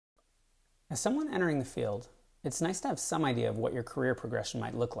As someone entering the field, it's nice to have some idea of what your career progression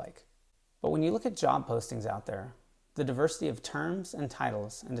might look like. But when you look at job postings out there, the diversity of terms and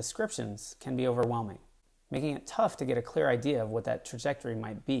titles and descriptions can be overwhelming, making it tough to get a clear idea of what that trajectory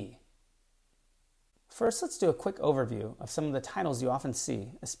might be. First, let's do a quick overview of some of the titles you often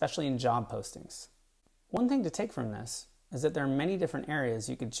see, especially in job postings. One thing to take from this is that there are many different areas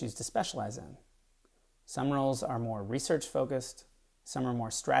you could choose to specialize in. Some roles are more research-focused, some are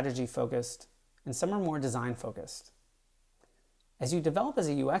more strategy-focused, and some are more design-focused. As you develop as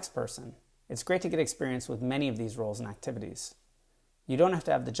a UX person, it's great to get experience with many of these roles and activities. You don't have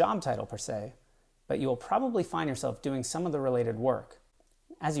to have the job title per se, but you will probably find yourself doing some of the related work.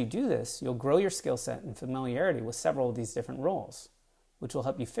 As you do this, you'll grow your skill set and familiarity with several of these different roles, which will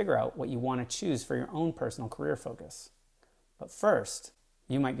help you figure out what you want to choose for your own personal career focus. But first,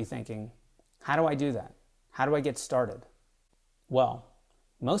 you might be thinking, how do I do that? How do I get started? Well,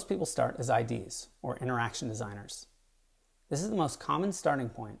 most people start as IDs, or interaction designers. This is the most common starting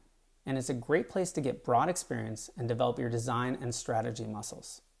point, and it's a great place to get broad experience and develop your design and strategy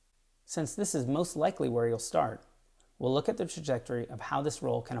muscles. Since this is most likely where you'll start, we'll look at the trajectory of how this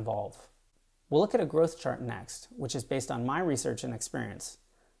role can evolve. We'll look at a growth chart next, which is based on my research and experience,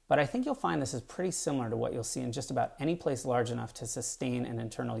 but I think you'll find this is pretty similar to what you'll see in just about any place large enough to sustain an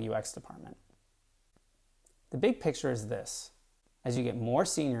internal UX department. The big picture is this. As you get more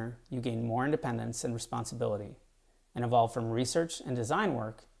senior, you gain more independence and responsibility, and evolve from research and design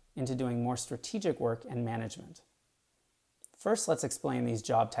work into doing more strategic work and management. First, let's explain these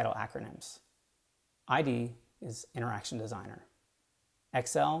job title acronyms. ID is Interaction Designer.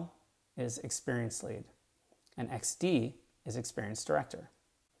 XL is Experience Lead. And XD is Experience Director.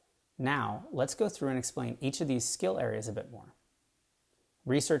 Now, let's go through and explain each of these skill areas a bit more.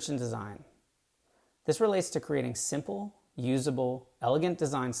 Research and design. This relates to creating simple, usable, elegant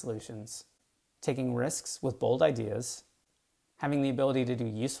design solutions, taking risks with bold ideas, having the ability to do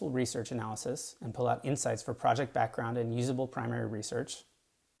useful research analysis and pull out insights for project background and usable primary research.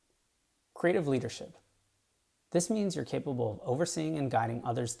 Creative leadership. This means you're capable of overseeing and guiding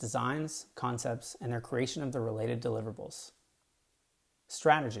others' designs, concepts, and their creation of the related deliverables.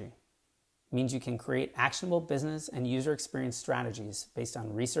 Strategy means you can create actionable business and user experience strategies based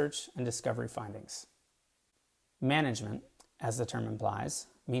on research and discovery findings. Management, as the term implies,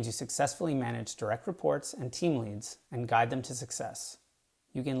 means you successfully manage direct reports and team leads and guide them to success.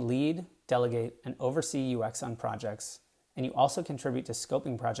 You can lead, delegate, and oversee UX on projects, and you also contribute to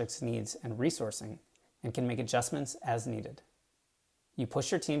scoping projects' needs and resourcing, and can make adjustments as needed. You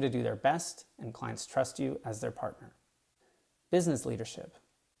push your team to do their best, and clients trust you as their partner. Business leadership.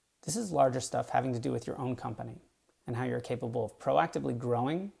 This is larger stuff having to do with your own company, and how you're capable of proactively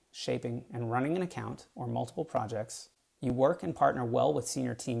growing, shaping, and running an account or multiple projects. You work and partner well with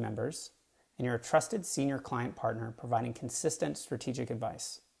senior team members, and you're a trusted senior client partner providing consistent strategic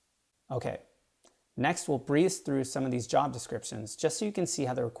advice. Okay, next we'll breeze through some of these job descriptions just so you can see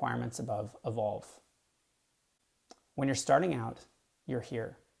how the requirements above evolve. When you're starting out, you're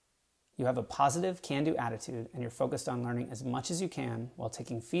here. You have a positive, can-do attitude, and you're focused on learning as much as you can while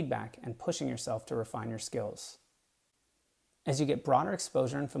taking feedback and pushing yourself to refine your skills. As you get broader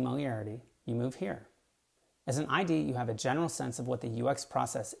exposure and familiarity, you move here. As an ID, you have a general sense of what the UX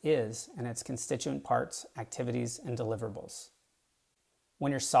process is and its constituent parts, activities, and deliverables.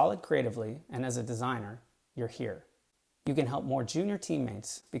 When you're solid creatively and as a designer, you're here. You can help more junior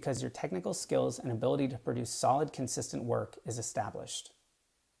teammates because your technical skills and ability to produce solid, consistent work is established.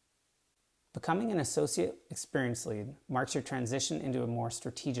 Becoming an associate experience lead marks your transition into a more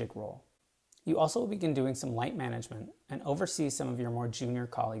strategic role. You also will begin doing some light management and oversee some of your more junior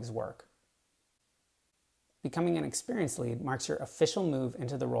colleagues' work. Becoming an experience lead marks your official move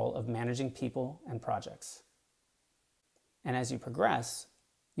into the role of managing people and projects. And as you progress,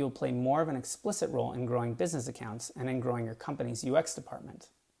 you'll play more of an explicit role in growing business accounts and in growing your company's UX department.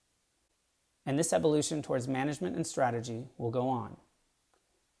 And this evolution towards management and strategy will go on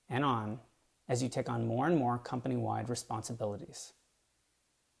and on as you take on more and more company-wide responsibilities.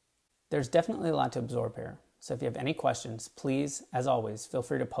 There's definitely a lot to absorb here, so if you have any questions, please, as always, feel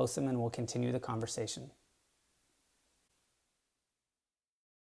free to post them and we'll continue the conversation.